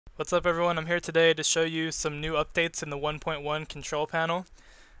What's up everyone, I'm here today to show you some new updates in the 1.1 control panel.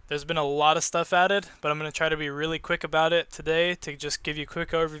 There's been a lot of stuff added, but I'm going to try to be really quick about it today to just give you a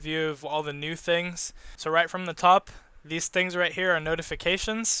quick overview of all the new things. So right from the top, these things right here are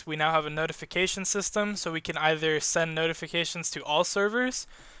notifications. We now have a notification system, so we can either send notifications to all servers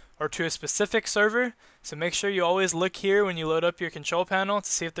or to a specific server. So make sure you always look here when you load up your control panel to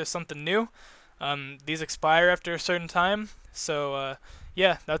see if there's something new. These expire after a certain time, so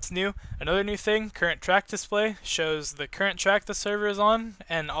yeah, that's new. Another new thing, current track display, shows the current track the server is on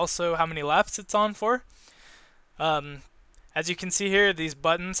and also how many laps it's on for. As you can see here, these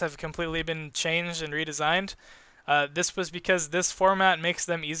buttons have completely been changed and redesigned. This was because this format makes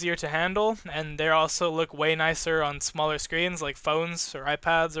them easier to handle, and they also look way nicer on smaller screens like phones or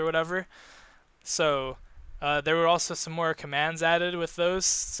iPads or whatever. So there were also some more commands added with those,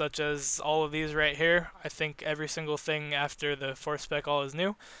 such as all of these right here. I think every single thing after the force spec all is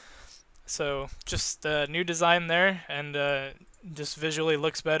new. So just a new design there, and just visually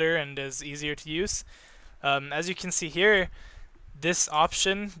looks better and is easier to use. As you can see here, this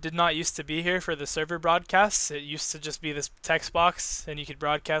option did not used to be here for the server broadcasts. It used to just be this text box, and you could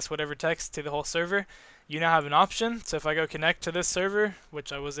broadcast whatever text to the whole server. You now have an option, so if I go connect to this server,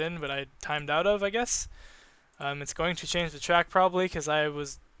 which I was in but I timed out of, I guess, it's going to change the track probably because I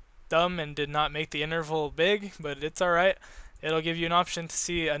was dumb and did not make the interval big, but it's alright. It'll give you an option to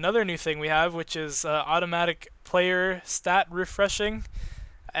see another new thing we have, which is automatic player stat refreshing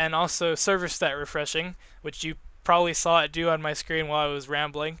and also server stat refreshing, which you probably saw it do on my screen while I was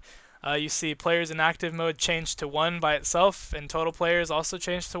rambling. You see players in active mode changed to 1 by itself, and total players also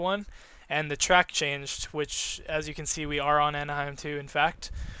changed to 1, and the track changed, which as you can see we are on Anaheim 2 in fact.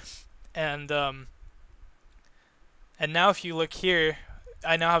 And now if you look here,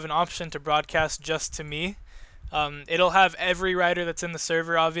 I now have an option to broadcast just to me. It'll have every rider that's in the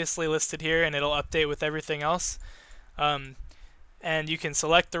server obviously listed here, and it'll update with everything else. And you can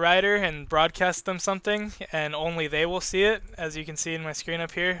select the rider and broadcast them something, and only they will see it. As you can see in my screen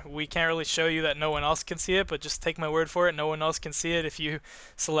up here, we can't really show you that no one else can see it, but just take my word for it, no one else can see it if you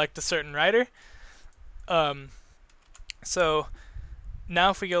select a certain rider. So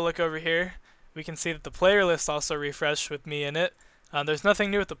now if we go look over here, we can see that the player list also refreshed with me in it. There's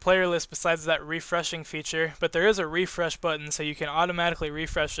nothing new with the player list besides that refreshing feature, but there is a refresh button so you can automatically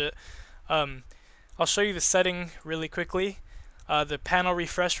refresh it. I'll show you the setting really quickly. The panel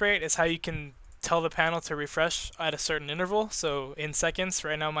refresh rate is how you can tell the panel to refresh at a certain interval, so in seconds.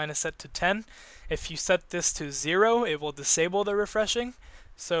 Right now mine is set to 10. If you set this to 0, it will disable the refreshing,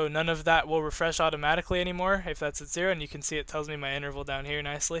 so none of that will refresh automatically anymore if that's at 0, and you can see it tells me my interval down here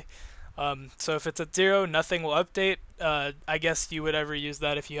nicely. So if it's at 0, nothing will update. I guess you would ever use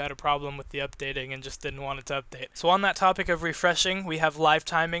that if you had a problem with the updating and just didn't want it to update. So on that topic of refreshing, we have live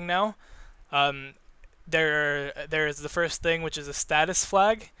timing now. There is the first thing, which is a status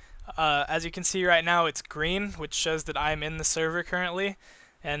flag. As you can see right now, it's green, which shows that I'm in the server currently,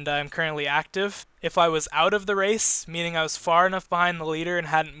 and I'm currently active. If I was out of the race, meaning I was far enough behind the leader and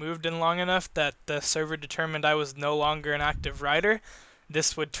hadn't moved in long enough that the server determined I was no longer an active rider,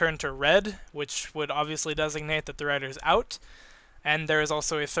 this would turn to red, which would obviously designate that the rider is out. And there is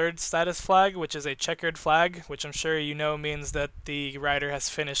also a third status flag, which is a checkered flag, which I'm sure you know means that the rider has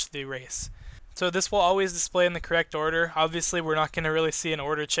finished the race. So this will always display in the correct order. Obviously we're not going to really see an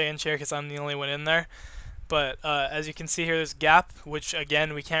order change here because I'm the only one in there. But as you can see here, there's gap, which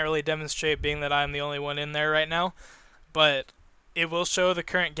again we can't really demonstrate being that I'm the only one in there right now. But it will show the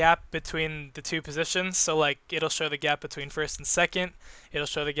current gap between the two positions. So like it'll show the gap between first and second. It'll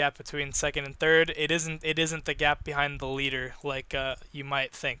show the gap between second and third. It isn't the gap behind the leader like you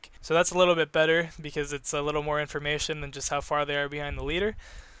might think. So that's a little bit better because it's a little more information than just how far they are behind the leader.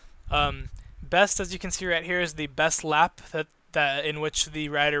 Best, as you can see right here, is the best lap that in which the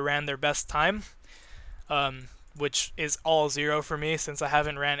rider ran their best time, which is all 0 for me since I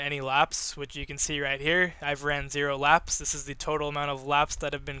haven't ran any laps, which you can see right here. I've ran 0 laps. This is the total amount of laps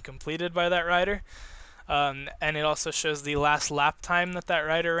that have been completed by that rider. And it also shows the last lap time that that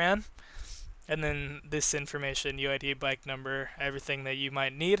rider ran. And then this information, UID, bike number, everything that you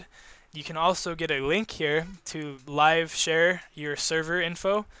might need. You can also get a link here to live share your server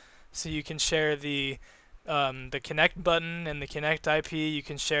info. So you can share the connect button and the connect IP. You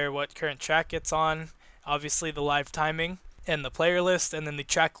can share what current track it's on, obviously the live timing, and the player list, and then the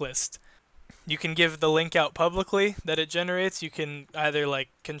track list. You can give the link out publicly that it generates. You can either like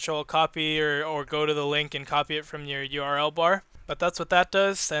control copy or go to the link and copy it from your URL bar. But that's what that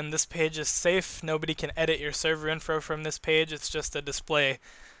does, and this page is safe. Nobody can edit your server info from this page. It's just a display.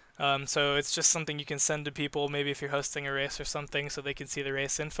 So it's just something you can send to people, maybe if you're hosting a race or something, so they can see the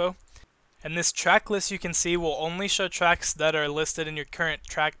race info. And this track list you can see will only show tracks that are listed in your current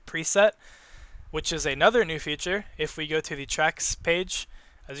track preset, which is another new feature. If we go to the tracks page,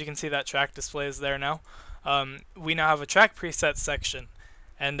 as you can see, that track display is there now. We now have a track preset section.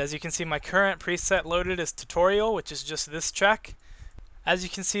 And as you can see, my current preset loaded is tutorial, which is just this track. As you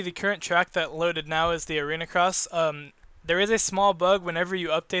can see, the current track that loaded now is the Arena Cross. There is a small bug whenever you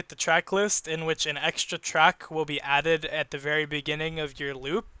update the track list in which an extra track will be added at the very beginning of your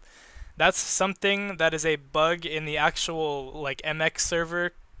loop. That's something that is a bug in the actual like MX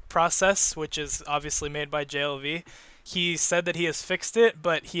server process, which is obviously made by JLV. He said that he has fixed it,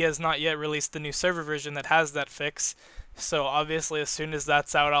 but he has not yet released the new server version that has that fix. So obviously as soon as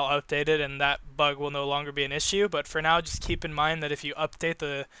that's out, I'll update it and that bug will no longer be an issue. But for now, just keep in mind that if you update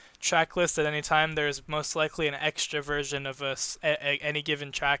the track list at any time, there's most likely an extra version of any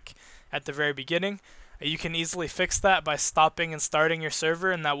given track at the very beginning. You can easily fix that by stopping and starting your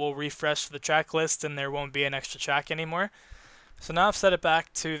server, and that will refresh the track list and there won't be an extra track anymore. So now I've set it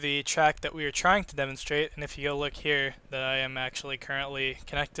back to the track that we were trying to demonstrate, and if you go look here, that I am actually currently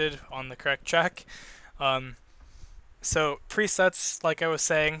connected on the correct track. So presets, like I was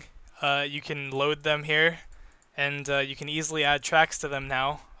saying, you can load them here, and you can easily add tracks to them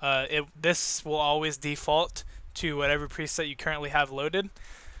now. This will always default to whatever preset you currently have loaded.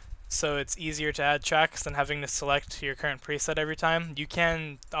 So it's easier to add tracks than having to select your current preset every time. You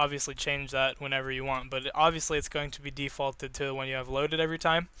can obviously change that whenever you want, but obviously it's going to be defaulted to the one you have loaded every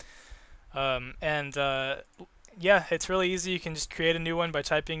time. Yeah, it's really easy. You can just create a new one by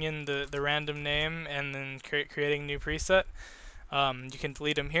typing in the random name and then creating a new preset. You can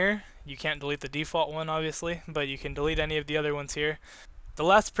delete them here. You can't delete the default one, obviously, but you can delete any of the other ones here. The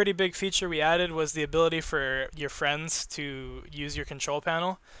last pretty big feature we added was the ability for your friends to use your control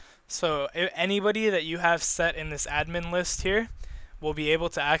panel. So anybody that you have set in this admin list here will be able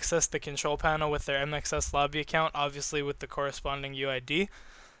to access the control panel with their MXS lobby account, obviously with the corresponding UID.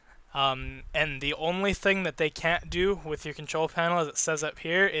 And the only thing that they can't do with your control panel, as it says up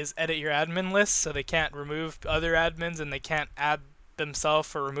here, is edit your admin list. So they can't remove other admins and they can't add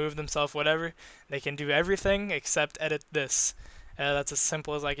themselves or remove themselves, whatever. They can do everything except edit this. That's as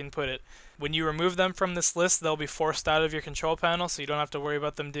simple as I can put it. When you remove them from this list, they'll be forced out of your control panel, so you don't have to worry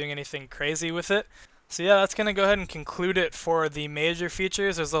about them doing anything crazy with it. So yeah, that's going to go ahead and conclude it for the major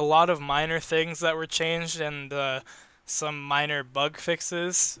features. There's a lot of minor things that were changed and some minor bug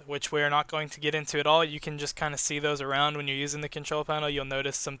fixes, which we're not going to get into at all. You can just kind of see those around when you're using the control panel. You'll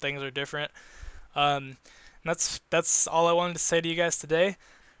notice some things are different. That's all I wanted to say to you guys today.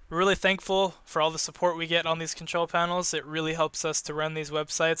 We're really thankful for all the support we get on these control panels. It really helps us to run these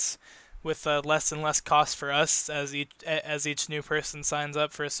websites with less and less cost for us as each new person signs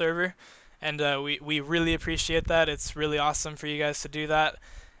up for a server. And we really appreciate that. It's really awesome for you guys to do that,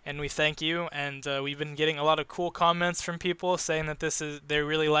 and we thank you. And we've been getting a lot of cool comments from people saying that they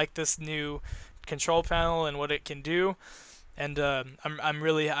really like this new control panel and what it can do, and I'm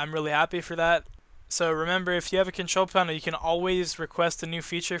really happy for that. So remember, if you have a control panel, you can always request a new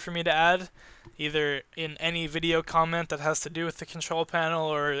feature for me to add, either in any video comment that has to do with the control panel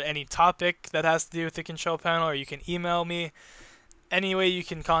or any topic that has to do with the control panel, or you can email me. Any way you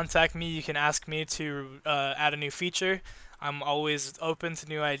can contact me, you can ask me to add a new feature. I'm always open to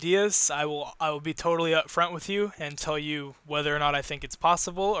new ideas. I will be totally upfront with you and tell you whether or not I think it's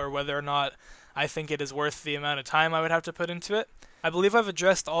possible or whether or not I think it is worth the amount of time I would have to put into it. I believe I've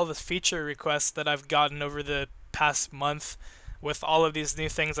addressed all the feature requests that I've gotten over the past month with all of these new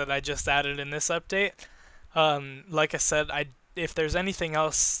things that I just added in this update. Like I said, if there's anything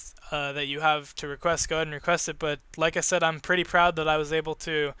else that you have to request, go ahead and request it. But like I said, I'm pretty proud that I was able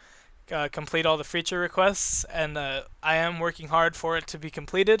to complete all the feature requests, and I am working hard for it to be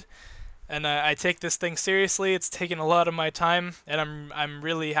completed. And I take this thing seriously. It's taken a lot of my time, and I'm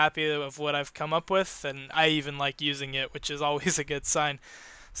really happy of what I've come up with, and I even like using it, which is always a good sign.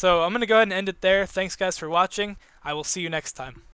 So I'm going to go ahead and end it there. Thanks guys for watching. I will see you next time.